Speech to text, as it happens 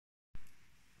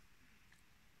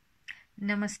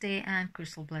Namaste and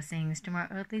crystal blessings to my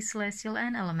earthly, celestial,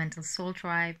 and elemental soul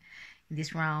tribe in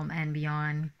this realm and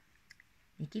beyond.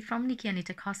 Nikki from Nikki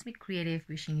Anita Cosmic Creative,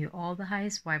 wishing you all the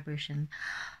highest vibration,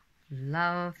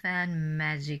 love, and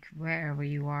magic wherever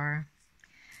you are.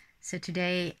 So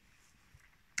today,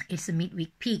 it's a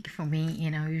midweek peak for me.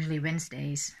 Usually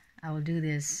Wednesdays I will do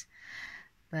this.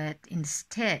 But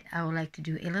instead, I would like to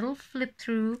do a little flip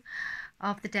through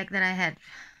of the deck that I had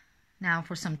now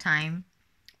for some time.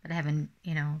 But I haven't,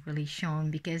 really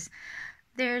shown because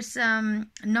there's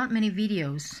not many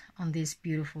videos on this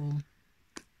beautiful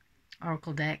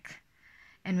oracle deck.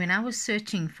 And when I was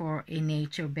searching for a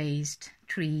nature-based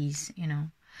trees,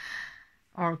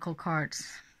 oracle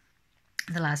cards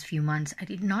the last few months, I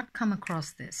did not come across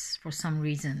this for some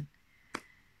reason.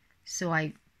 So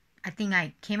I think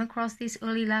I came across this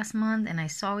early last month and I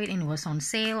saw it and it was on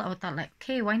sale. I thought like,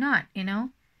 okay, why not,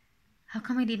 How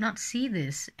come I did not see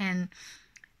this? And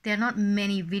there are not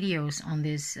many videos on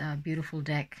this beautiful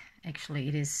deck. Actually,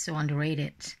 it is so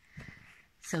underrated.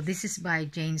 So this is by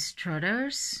Jane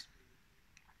Struthers.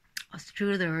 Or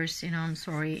Struthers, I'm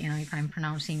sorry, if I'm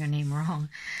pronouncing your name wrong.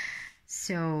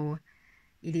 So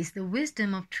it is the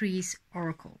Wisdom of Trees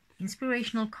Oracle.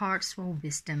 Inspirational cards for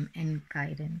wisdom and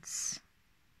guidance.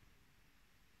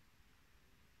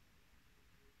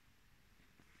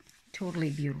 Totally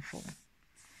beautiful.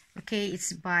 Okay,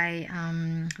 it's by,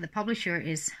 the publisher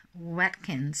is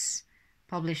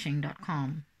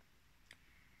watkinspublishing.com.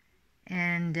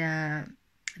 And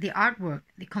the artwork,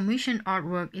 the commissioned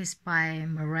artwork is by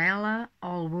Meraylah,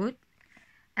 Allwood.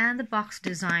 And the box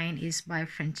design is by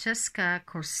Francesca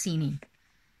Corsini.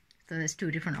 So there's two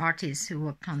different artists who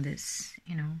worked on this,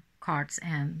 cards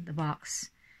and the box.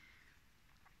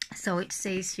 So it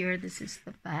says here, this is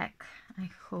the back. I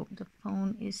hope the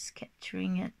phone is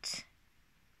capturing it.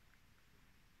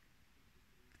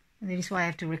 And that is why I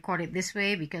have to record it this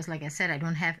way, because like I said, I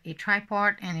don't have a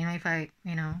tripod, and if I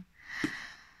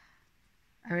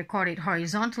record it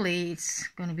horizontally, it's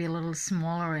going to be a little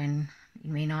smaller and it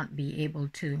may not be able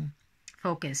to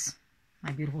focus,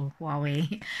 my beautiful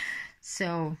Huawei.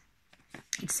 So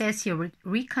it says here,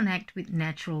 reconnect with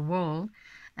natural world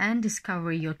and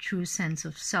discover your true sense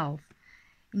of self,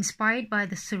 inspired by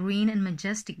the serene and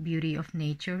majestic beauty of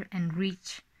nature, and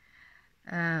reach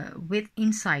with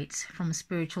insights from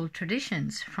spiritual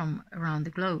traditions from around the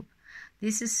globe.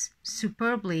 This is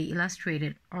superbly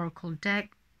illustrated oracle deck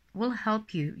will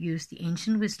help you use the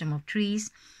ancient wisdom of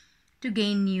trees to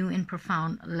gain new and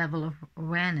profound level of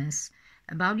awareness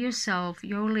about yourself,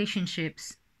 your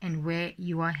relationships, and where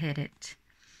you are headed.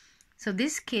 So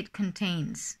this kit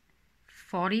contains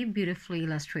 40 beautifully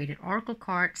illustrated oracle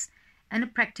cards and a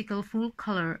practical full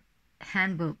color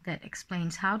handbook that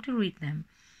explains how to read them,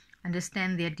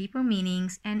 understand their deeper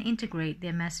meanings, and integrate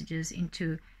their messages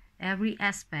into every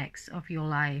aspect of your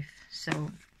life.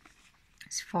 So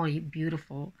it's 40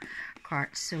 beautiful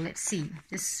cards. So let's see.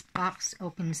 This box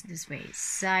opens this way,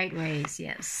 sideways,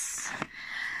 yes.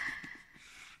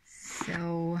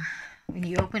 So when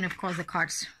you open, of course, the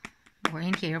cards were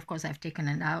in here. Of course, I've taken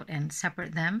it out and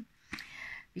separate them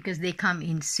because they come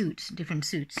in suits, different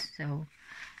suits. So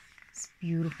it's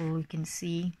beautiful, you can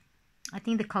see. I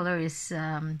think the color is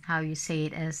how you say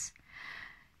it, as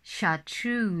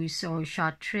chartreuse or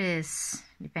chartreuse,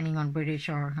 depending on British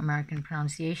or American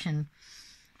pronunciation.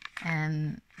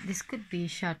 And this could be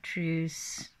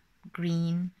chartreuse,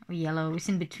 green or yellow. It's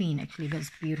in between actually, but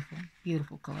it's beautiful,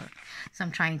 beautiful color. So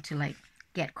I'm trying to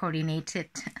get coordinated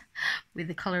with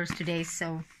the colors today.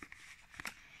 So,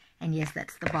 and yes,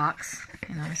 that's the box.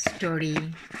 Sturdy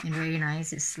and very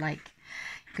nice. It's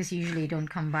because usually you don't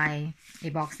come by a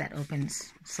box that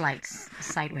opens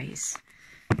sideways.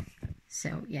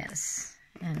 So yes,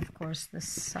 and of course the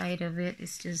side of it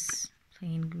is just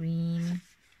plain green,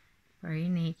 very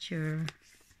natural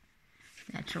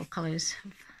colors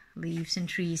of leaves and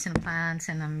trees and plants.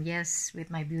 And yes, with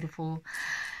my beautiful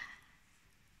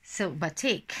silk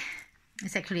batik.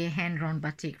 It's actually a hand-drawn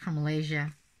batik from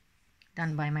Malaysia,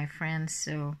 done by my friends.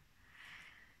 So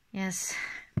yes,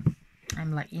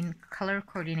 I'm in color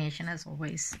coordination as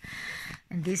always.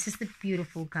 And this is the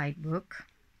beautiful guidebook.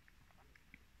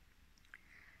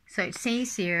 So it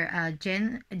says here,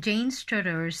 Jane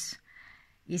Struthers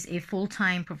is a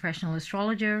full-time professional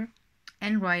astrologer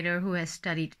and writer who has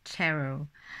studied tarot,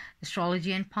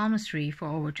 astrology, and palmistry for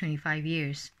over 25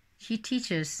 years. She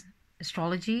teaches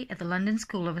astrology at the London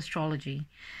School of Astrology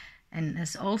and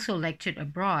has also lectured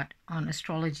abroad on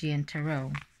astrology and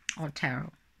tarot, or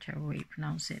tarot, whichever way you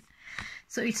pronounce it.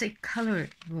 So it's a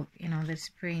colored book, that's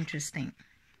very interesting.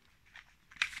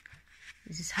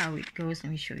 This is how it goes.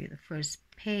 Let me show you the first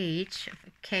page of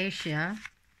Acacia.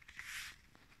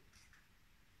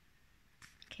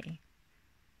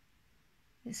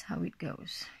 This is how it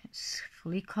goes. It's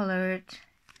fully colored.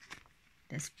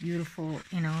 That's beautiful,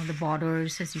 you know, the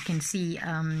borders, as you can see,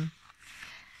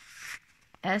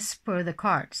 as per the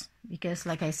cards, because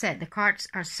like I said, the cards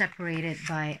are separated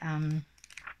by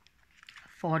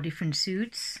 4 different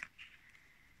suits.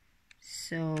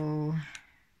 So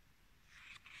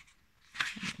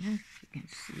I don't know if you can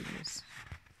see this,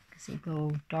 because they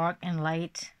go dark and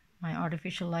light, my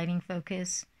artificial lighting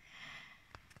focus.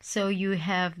 So you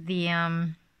have the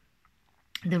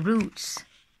roots,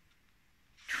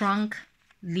 trunk,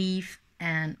 leaf,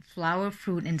 and flower,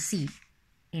 fruit, and seed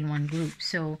in one group.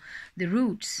 So the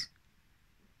roots,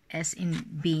 as in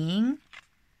being,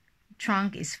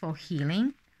 trunk is for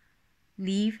healing,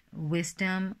 leaf,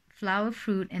 wisdom, flower,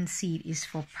 fruit, and seed is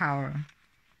for power.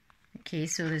 Okay,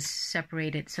 so it's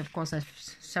separated. So of course I've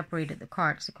separated the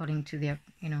cards according to their,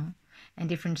 you know, and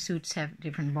different suits have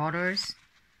different borders.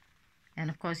 And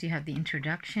of course you have the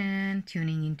introduction,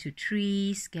 tuning into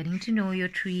trees, getting to know your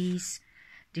trees,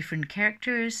 different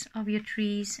characters of your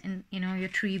trees, and you know, your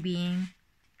tree being,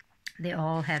 they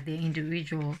all have their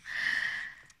individual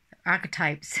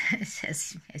archetypes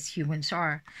as humans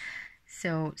are.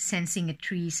 So sensing a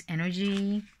tree's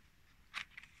energy,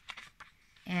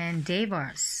 and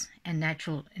devas and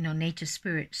natural, you know, nature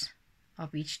spirits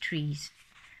of each trees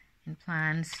and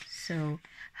plants. So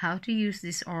how to use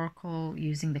this oracle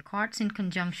using the cards in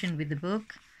conjunction with the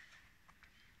book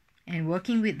and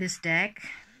working with this deck.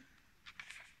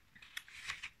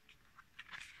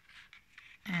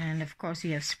 And of course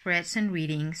you have spreads and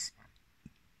readings,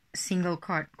 single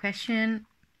card question,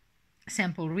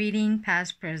 sample reading,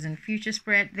 past, present, future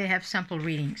spread. They have sample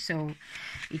reading, so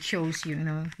it shows you, you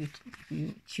know, if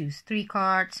you choose 3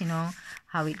 cards, you know,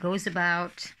 how it goes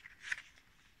about.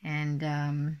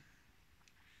 And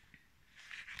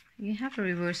you have a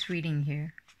reverse reading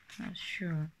here. Not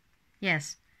sure.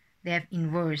 Yes, they have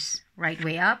inverse, right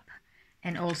way up,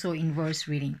 and also inverse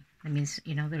reading. That means,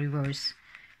 you know, the reverse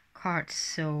cards.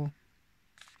 So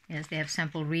yes, they have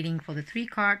sample reading for the 3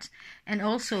 cards, and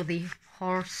also the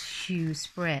horseshoe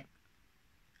spread.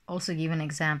 Also give an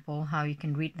example how you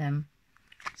can read them.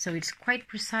 So it's quite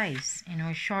precise, you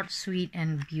know, short, sweet,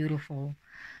 and beautiful,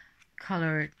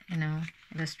 colored, you know,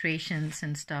 illustrations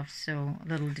and stuff. So a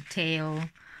little detail.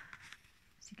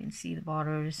 You can see the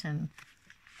borders, and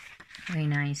very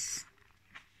nice.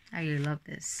 I really love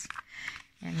this.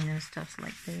 And you know, stuff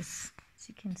like this, as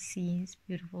you can see, it's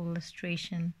beautiful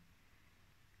illustration,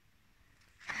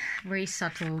 very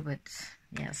subtle, but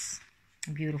yes,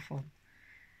 beautiful.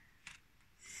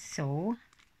 So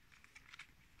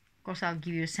of course I'll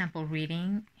give you a sample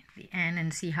reading at the end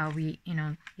and see how we, you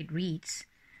know, it reads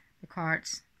the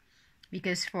cards,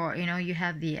 because for, you know, you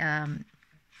have the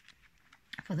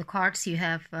for the cards, you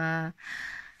have the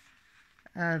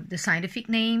scientific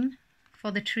name for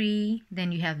the tree.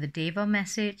 Then you have the Deva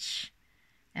message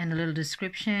and a little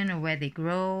description of where they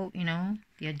grow, you know,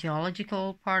 the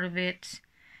geological part of it.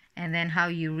 And then how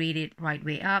you read it right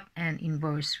way up and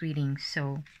inverse reading.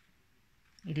 So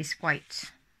it is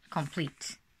quite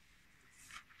complete.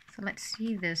 So let's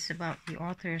see this about the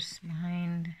authors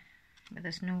behind, but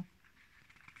there's no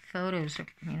photos or,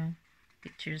 you know,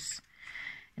 pictures.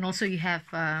 And also you have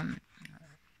at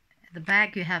the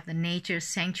back, you have the nature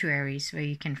sanctuaries where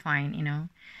you can find, you know,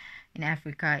 in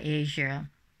Africa, Asia,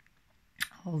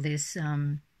 all these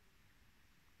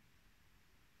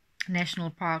national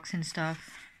parks and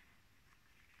stuff.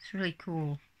 It's really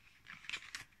cool.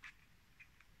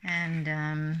 And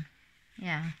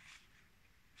yeah,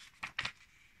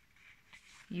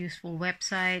 useful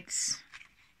websites.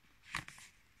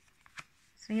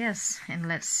 So yes, and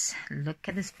let's look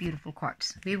at this beautiful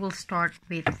cards. We will start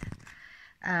with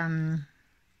the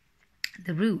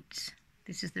roots.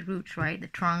 This is the roots, right? The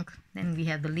trunk. Then we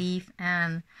have the leaf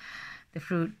and the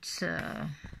fruits. Let's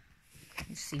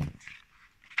see.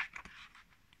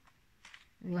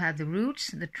 We'll have the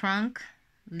roots, the trunk,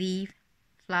 leaf,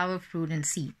 flower, fruit, and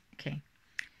seed. Okay.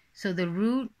 So the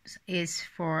root is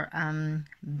for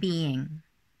being.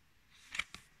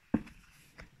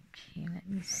 Okay, let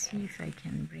me see if I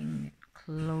can bring it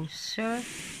closer.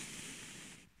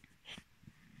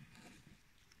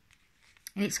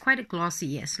 And it's quite a glossy,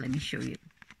 yes, let me show you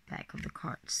the back of the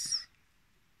cards.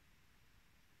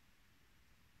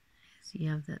 So you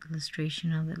have the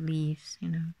illustration of the leaves, you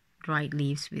know, dried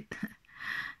leaves with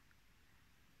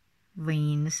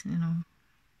veins, you know,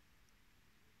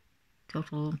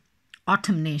 total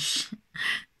autumnish.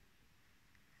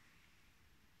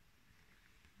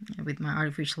 With my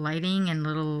artificial lighting and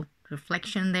little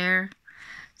reflection there.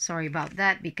 Sorry about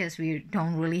that, because we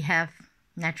don't really have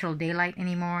natural daylight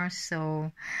anymore.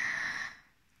 So,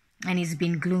 and it's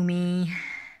been gloomy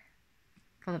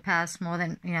for the past more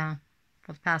than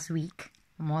week,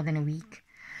 more than a week.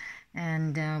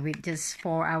 And with just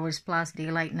 4 hours plus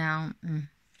daylight now,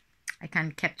 I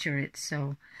can't capture it.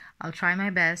 So I'll try my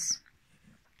best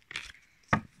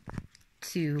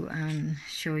to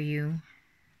show you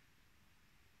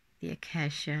the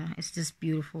acacia. It's just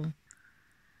beautiful,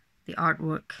 the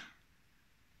artwork.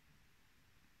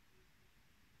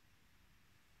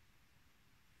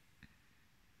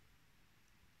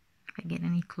 If I get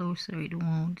any closer, it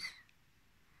won't.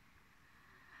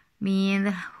 Me and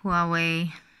the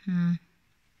Huawei,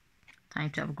 time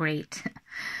to upgrade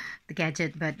the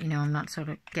gadget, but you know, I'm not sort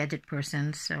of gadget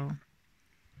person, so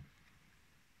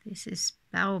this is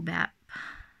Baobab.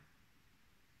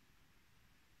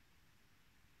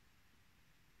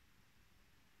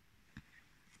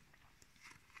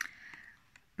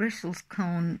 Bristles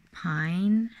cone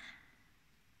pine.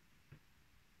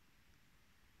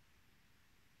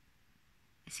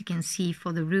 As you can see,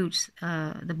 for the roots,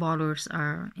 the borders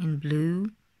are in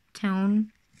blue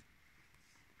tone.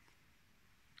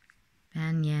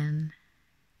 Banyan.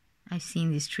 I've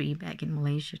seen this tree back in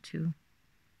Malaysia too.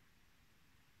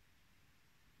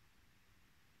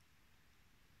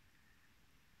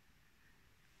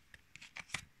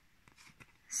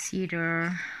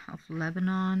 Cedar of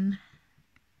Lebanon.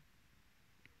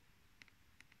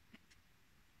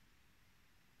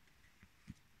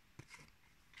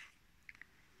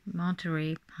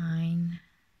 Monterey pine.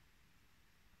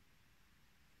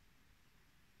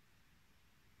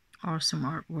 Awesome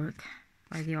artwork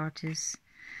by the artist.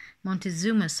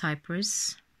 Montezuma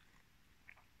cypress.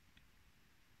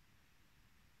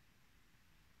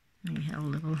 We have a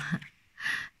little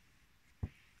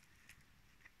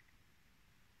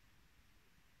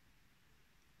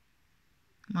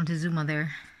Montezuma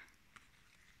there.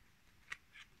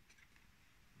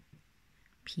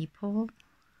 People.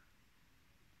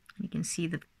 You can see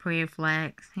the prayer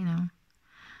flags, you know.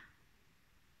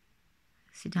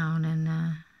 Sit down and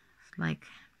it's like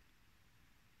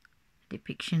a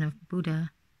depiction of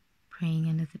Buddha praying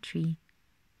under the tree,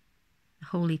 the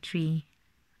holy tree.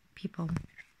 People.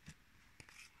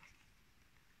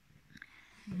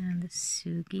 And the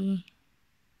Sugi.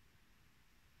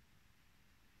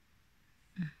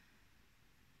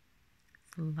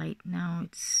 The light now,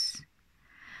 it's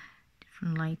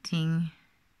different lighting.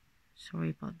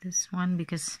 Sorry about this one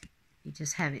because you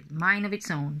just have it mind of its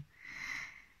own.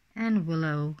 And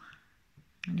willow,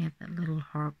 and you have that little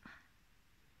harp.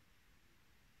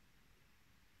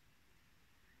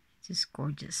 Just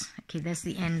gorgeous. Okay, that's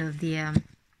the end of the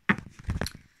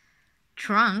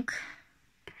trunk.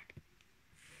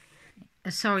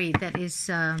 Sorry, that is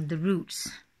the roots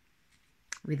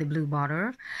with the blue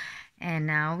border, and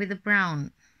now with the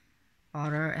brown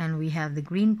border, and we have the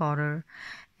green border.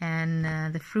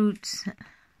 And the fruits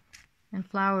and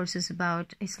flowers is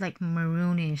about, it's like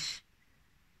maroonish.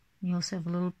 You also have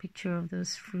a little picture of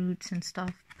those fruits and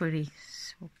stuff. Pretty,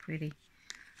 so pretty.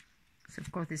 So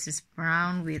of course this is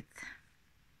brown with,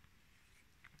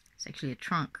 it's actually a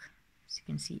trunk. As you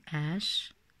can see,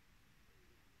 ash.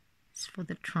 It's for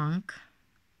the trunk.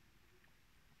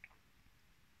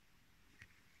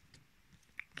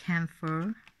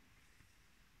 Camphor,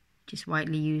 which is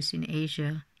widely used in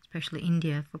Asia, especially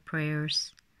India, for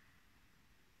prayers,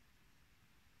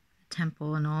 the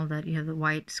temple and all that. You have the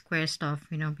white square stuff,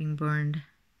 you know, being burned,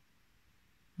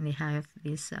 and they have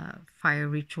these fire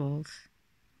rituals.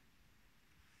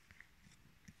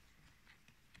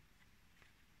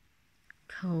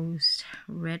 Coast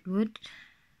redwood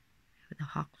with a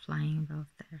hawk flying above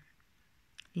there.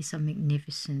 These are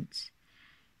magnificent,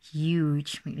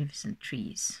 huge, magnificent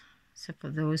trees. So for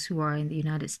those who are in the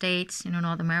United States, you know,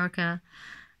 North America,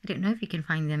 I don't know if you can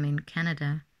find them in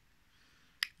Canada.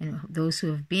 And those who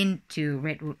have been to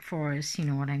redwood forest, you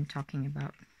know what I'm talking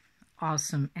about.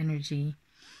 Awesome energy.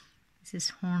 This is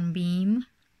hornbeam.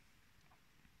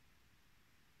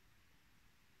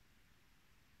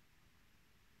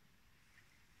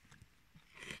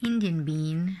 Indian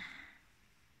bean.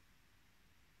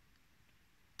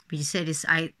 We said it's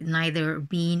neither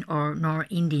bean or nor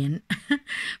Indian,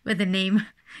 but the name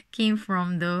came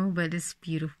from though. But it's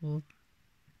beautiful.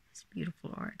 It's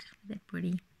beautiful art. Isn't that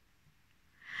pretty?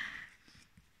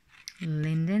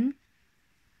 Linden.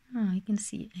 Oh, you can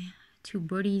see two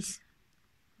birdies.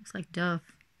 Looks like dove.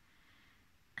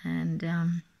 And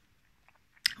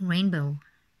rainbow.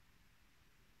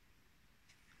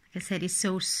 Like I said, it's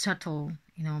so subtle,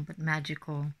 you know, but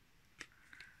magical.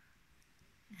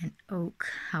 And oak,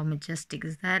 how majestic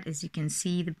is that? As you can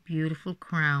see, the beautiful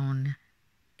crown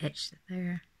etched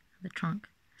there, the trunk.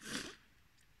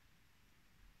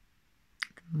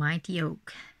 The mighty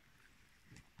oak.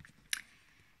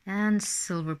 And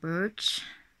silver birch.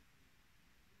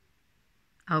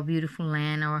 Our beautiful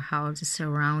land, our house is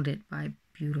surrounded by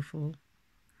beautiful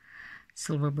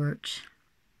silver birch.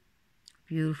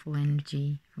 Beautiful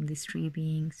energy from these three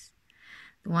beings.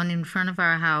 The one in front of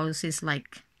our house is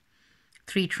like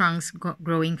three trunks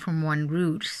growing from one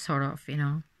root, sort of,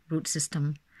 root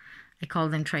system. I call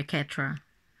them triquetra.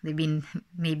 They've been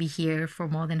maybe here for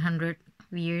more than 100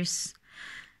 years.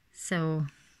 So,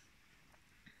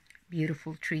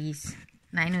 beautiful trees.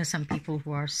 And I know some people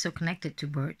who are so connected to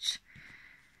birch.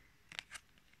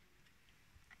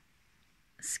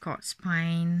 Scots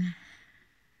pine.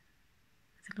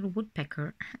 It's a little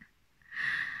woodpecker.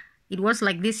 It was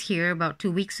like this here about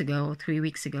 2 weeks ago, 3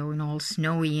 weeks ago, in all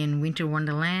snowy in winter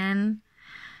wonderland.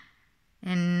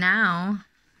 And now,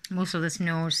 most of the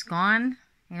snow is gone.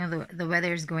 The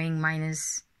weather is going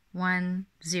 -1,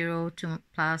 0 to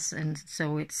plus, and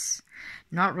so it's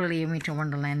not really a winter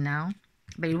wonderland now.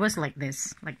 But it was like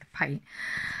this, like the pine,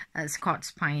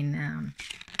 Scots pine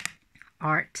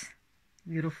art.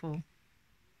 Beautiful.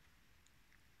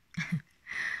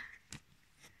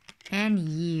 And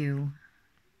you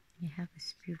have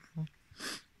this beautiful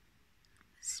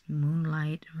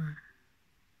moonlight, or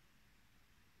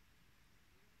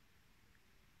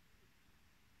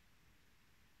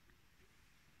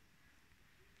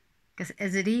because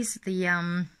as it is, the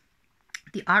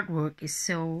artwork is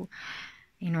so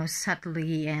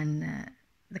subtly, and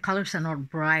the colors are not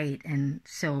bright, and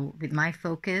so with my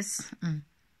focus,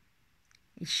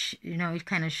 it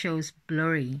kind of shows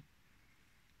blurry.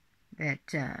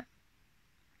 But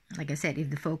like I said, if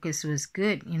the focus was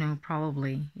good,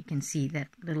 probably you can see that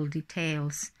little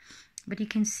details. But you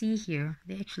can see here,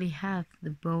 they actually have the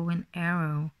bow and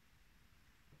arrow.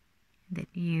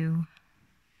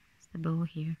 It's the bow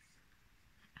here,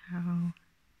 arrow.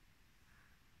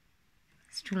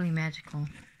 It's truly magical.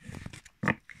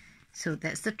 So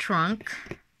that's the trunk.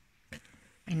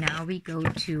 And now we go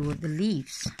to the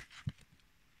leaves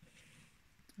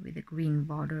with the green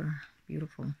border.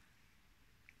 Beautiful.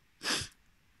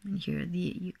 And here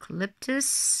the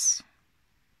eucalyptus,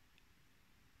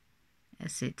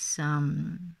 as it's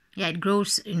it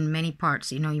grows in many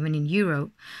parts, even in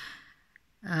Europe,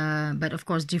 but of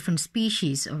course different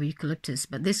species of eucalyptus,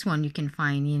 but this one you can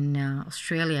find in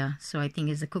Australia. So I think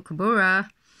it's a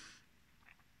kookaburra,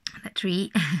 that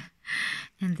tree.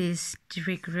 And this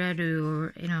dirigredu,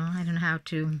 or I don't know how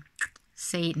to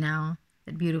say it now,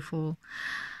 that beautiful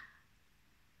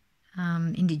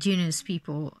indigenous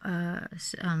people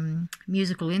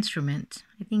musical instrument.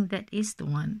 I think that is the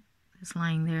one that's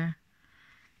lying there.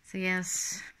 So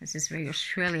yes, this is very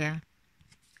Australia.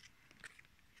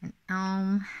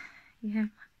 And you have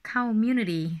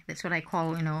community. That's what I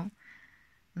call, when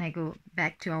I go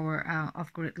back to our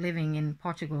off-grid living in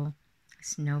Portugal.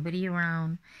 There's nobody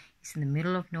around. It's in the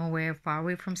middle of nowhere, far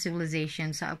away from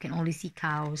civilization, so I can only see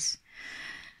cows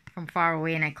from far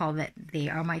away, and I call that they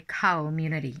are my cow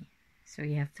community. So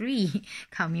you have 3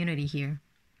 community here.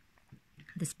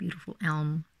 This beautiful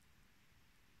elm.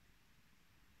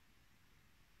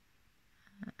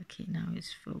 Okay, now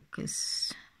it's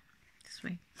focus this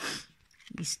way.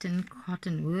 Eastern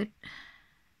cottonwood.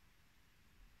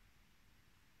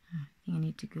 I think I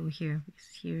need to go here,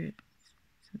 because here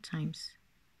sometimes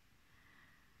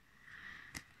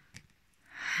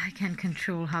I can't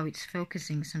control how it's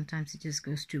focusing. Sometimes it just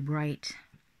goes too bright.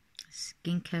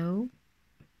 Ginkgo.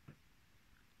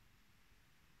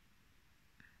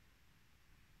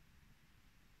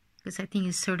 Because I think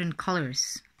it's certain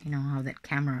colors, how that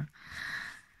camera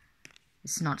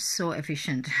is not so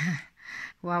efficient.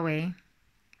 Huawei.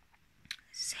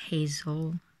 This is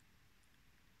hazel.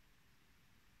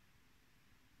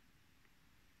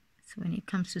 So when it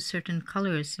comes to certain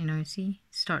colors, you see,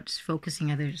 it starts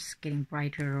focusing, others getting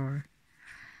brighter, or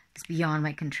it's beyond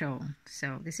my control.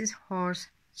 So this is horse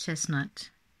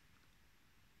chestnut.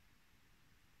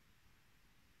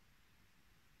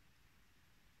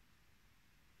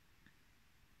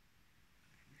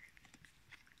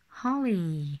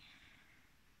 Holly.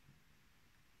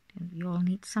 We all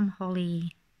need some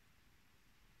holly.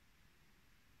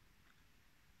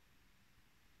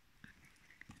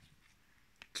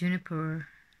 Juniper.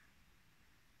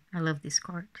 I love this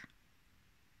card.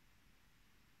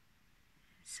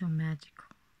 It's so magical.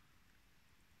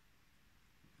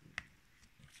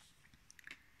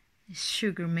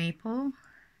 Sugar maple.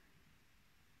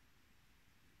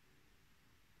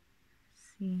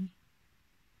 See,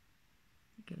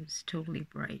 it goes totally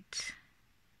bright.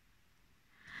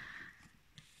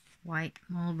 White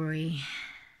mulberry.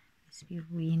 It's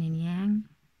beautiful yin and yang.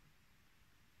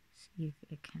 See if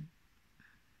I can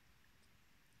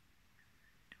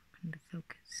the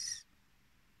focus.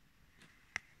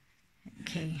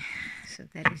 Okay, so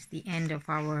that is the end of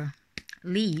our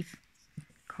leaf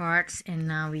cards, and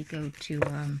now we go to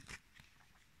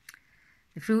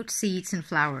the fruit, seeds, and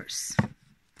flowers,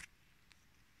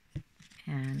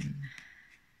 and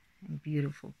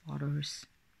beautiful waters.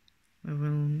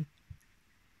 Maroon,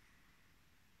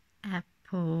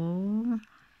 apple.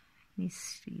 Let me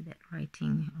see that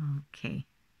writing. Okay,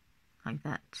 like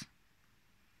that.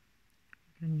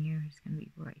 Good near is gonna be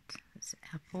bright. That's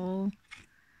apple.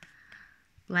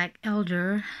 Black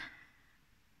elder.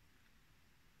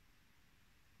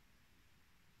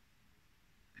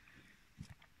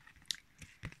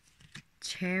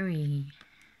 Cherry.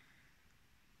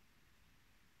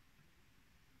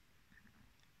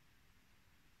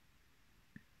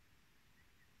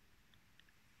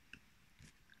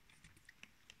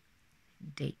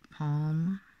 Date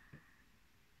palm.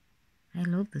 I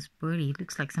love this birdie. It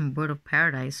looks like some bird of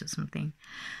paradise or something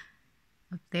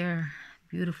up there.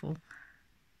 Beautiful.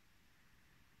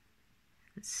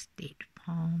 This date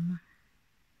palm.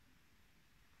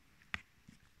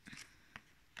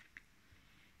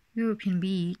 European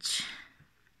beach.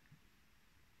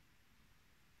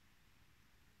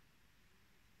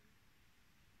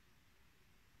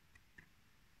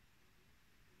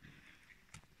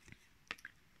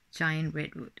 Giant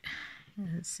redwood.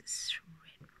 This is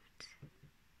redwood.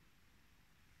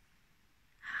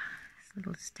 This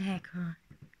little stagger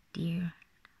deer.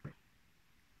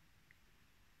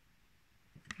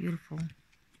 Beautiful.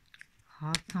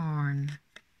 Hawthorn.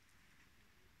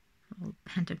 Little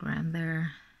pentagram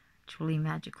there. Truly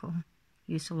magical.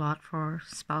 Used a lot for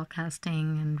spell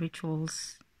casting and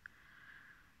rituals.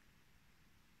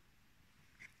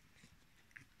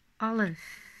 Olive.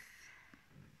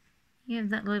 You have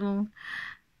that little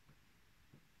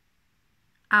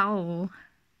owl.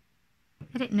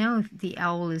 I didn't know if the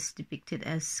owl is depicted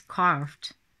as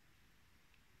carved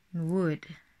in wood,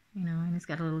 you know, and it's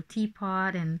got a little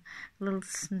teapot and a little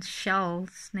shell,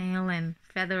 snail, and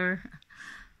feather.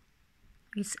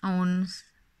 Its own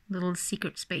little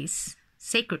secret space.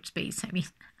 Sacred space, I mean.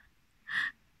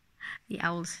 The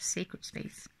owl's sacred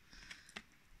space.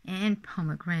 And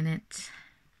pomegranate.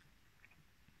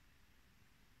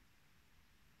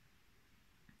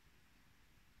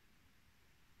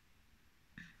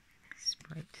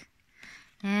 Sprite.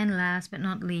 And last but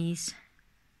not least,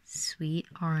 sweet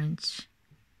orange.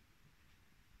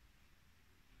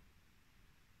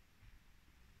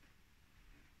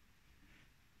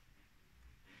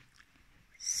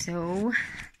 So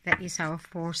that is our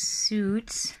 4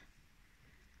 suits.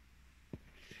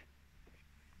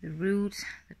 The root,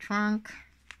 the trunk,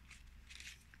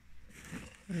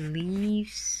 the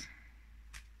leaves,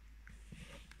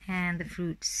 and the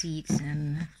fruit, seeds,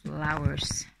 and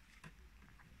flowers.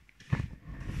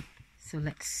 So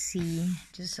let's see,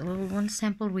 just a little one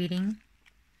sample reading.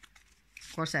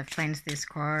 Of course, I've cleansed these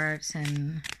cards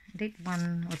and I did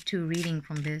 1 or 2 reading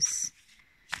from this.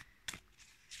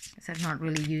 I've not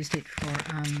really used it for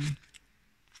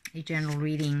a general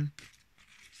reading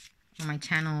on my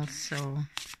channel, so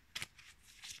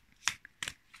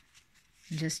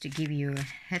just to give you a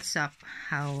heads up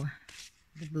how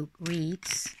the book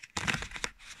reads.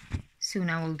 Soon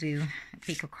I will do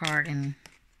pick a card and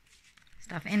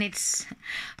stuff, and it's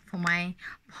for my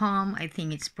palm. I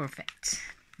think it's perfect.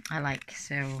 I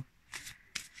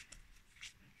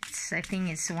think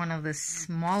it's one of the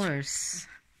smallest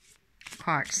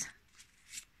cards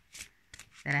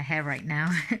that I have right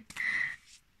now.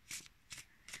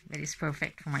 But it's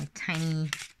perfect for my tiny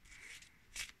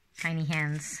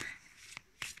hands.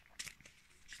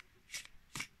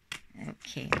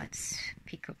 Okay, let's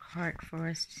pick a card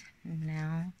first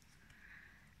now.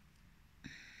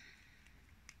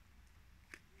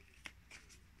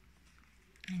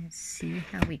 And see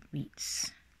how it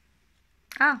reads.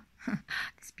 Oh,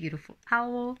 this beautiful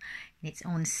owl in its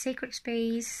own sacred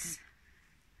space.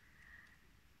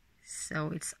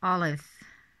 So it's olive.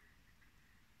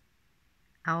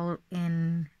 Owl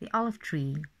in the olive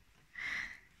tree.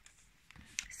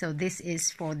 So this is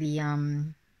for the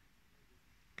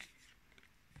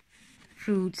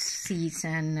fruits, seeds,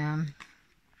 and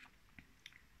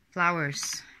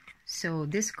flowers. So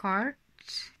this card,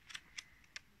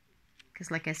 because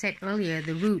like I said earlier,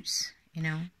 the roots, you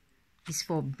know, is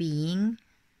for being,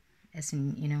 as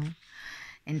in, you know,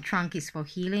 and trunk is for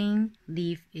healing,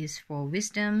 leaf is for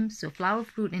wisdom. So flower,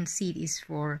 fruit, and seed is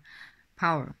for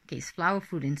power. Okay, it's flower,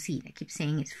 fruit, and seed. I keep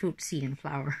saying it's fruit, seed, and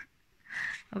flower.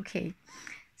 Okay,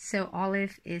 so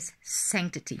olive is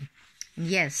sanctity. And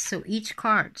yes, so each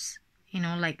cards, you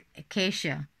know, like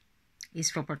acacia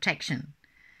is for protection.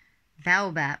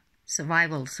 Baobab,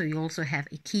 survival. So you also have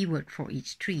a keyword for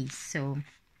each tree. So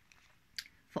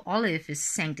for olive is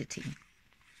sanctity.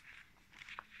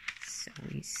 So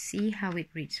we see how it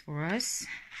reads for us.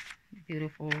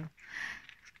 Beautiful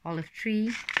olive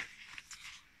tree.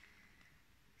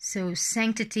 So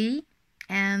sanctity,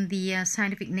 and the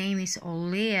scientific name is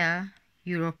Olea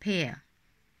europaea.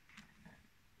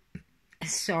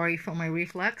 Sorry for my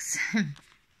reflux.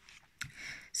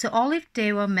 So olive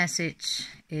deva message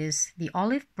is the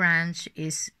olive branch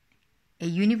is a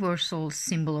universal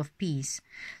symbol of peace.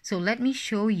 So let me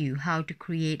show you how to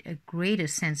create a greater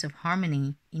sense of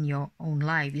harmony in your own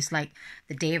life. It's like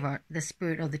the deva, the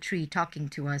spirit of the tree, talking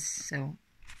to us. So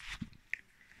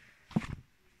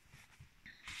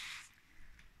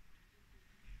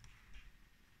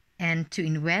and to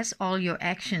invest all your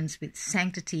actions with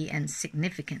sanctity and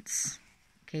significance.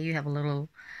 Okay, you have a little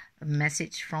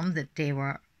message from the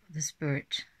deva, the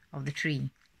spirit of the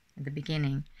tree, at the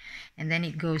beginning. And then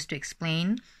it goes to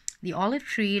explain the olive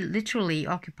tree literally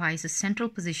occupies a central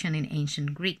position in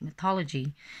ancient Greek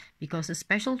mythology because a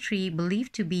special tree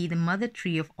believed to be the mother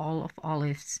tree of all of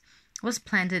olives was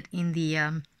planted in the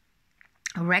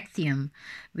Erechtheum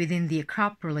within the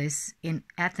Acropolis in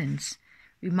Athens.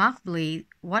 Remarkably,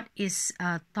 what is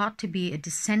thought to be a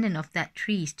descendant of that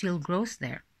tree still grows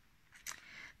there.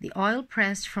 The oil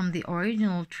pressed from the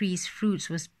original tree's fruits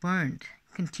was burned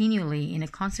continually in a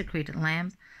consecrated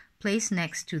lamp placed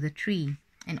next to the tree,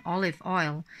 and olive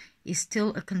oil is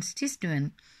still a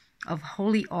constituent of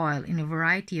holy oil in a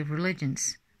variety of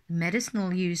religions. The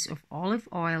medicinal use of olive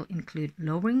oil include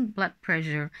lowering blood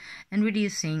pressure and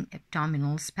reducing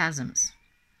abdominal spasms.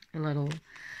 A little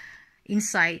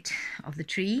insight of the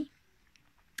tree,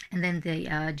 and then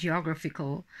the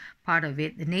geographical part of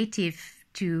it. The native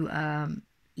to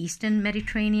Eastern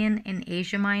Mediterranean and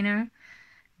Asia Minor,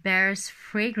 bears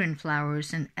fragrant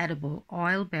flowers and edible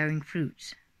oil-bearing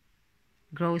fruits.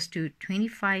 Grows to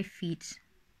 25 feet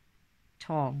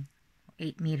tall,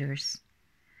 8 meters.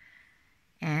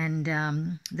 And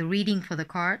the reading for the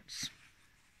cards,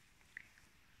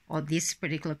 or this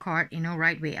particular card,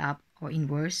 right way up or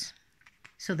inverse.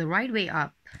 So the right way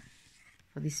up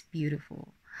for this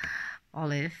beautiful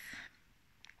olive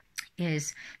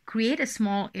is create a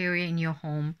small area in your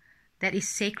home that is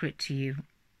sacred to you.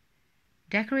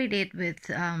 Decorate it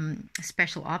with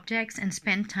special objects and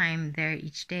spend time there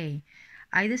each day,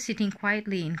 either sitting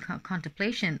quietly in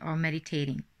contemplation or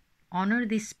meditating. Honor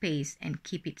this space and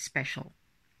keep it special.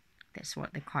 That's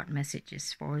what the card message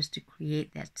is for us, to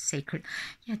create that sacred.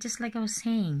 Yeah, just like I was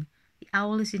saying, the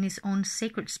owl is in his own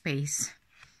sacred space.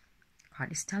 The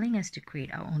card is telling us to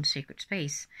create our own sacred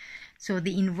space. So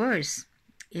the inverse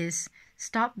is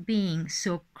stop being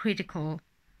so critical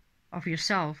of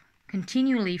yourself.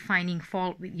 Continually finding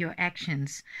fault with your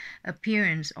actions,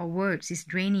 appearance, or words is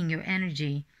draining your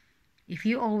energy. If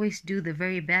you always do the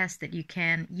very best that you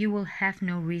can, you will have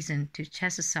no reason to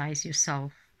chastise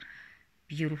yourself.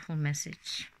 Beautiful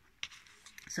message.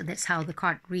 So that's how the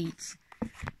card reads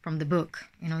from the book.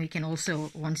 You can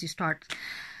also, once you start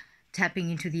tapping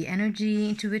into the energy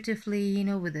intuitively,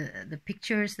 with the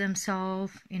pictures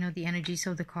themselves, the energies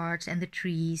of the cards and the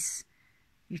trees,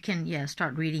 you can,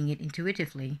 start reading it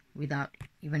intuitively without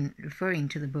even referring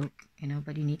to the book,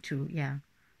 but you need to,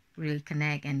 really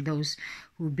connect. And those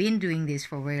who've been doing this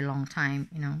for a very long time,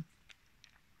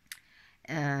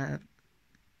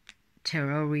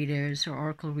 tarot readers or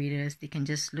oracle readers, they can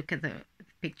just look at the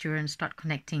picture and start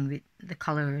connecting with the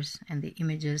colors and the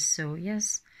images. So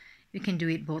yes, you can do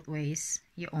it both ways,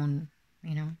 your own,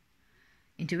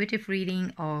 intuitive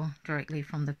reading or directly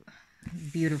from the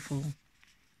beautiful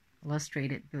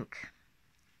illustrated book.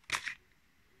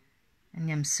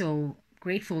 And I'm so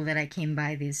grateful that I came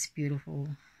by this beautiful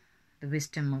The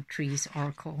Wisdom of Trees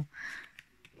oracle.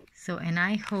 So, and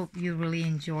I hope you really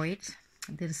enjoyed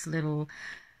this little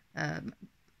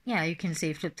you can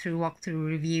say flip through, walk through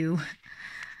review.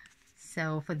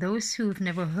 So for those who've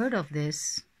never heard of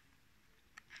this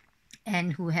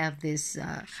and who have this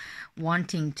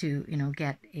wanting to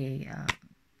get a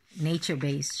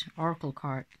nature-based oracle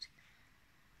card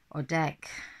or deck,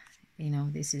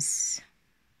 this is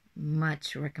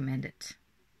much recommended.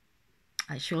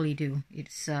 I surely do.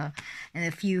 It's and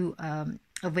a few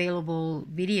available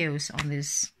videos on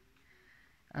this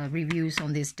reviews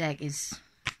on this deck is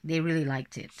they really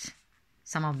liked it.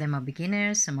 Some of them are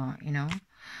beginners, some are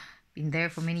been there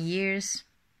for many years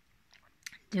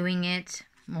doing it.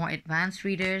 More advanced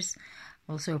readers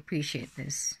also appreciate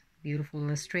this beautiful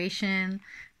illustration,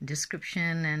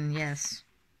 description, and yes,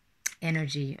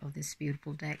 energy of this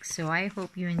beautiful deck. So I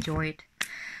hope you enjoyed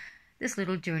this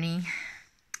little journey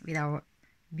with our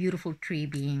beautiful tree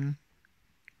being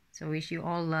So wish you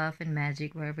all love and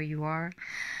magic wherever you are.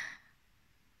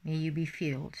 May you be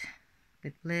filled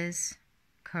with bliss,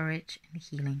 courage, and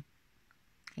healing.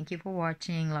 Thank you for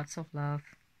watching. Lots of love.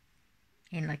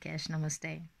 In Lakesh,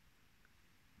 namaste.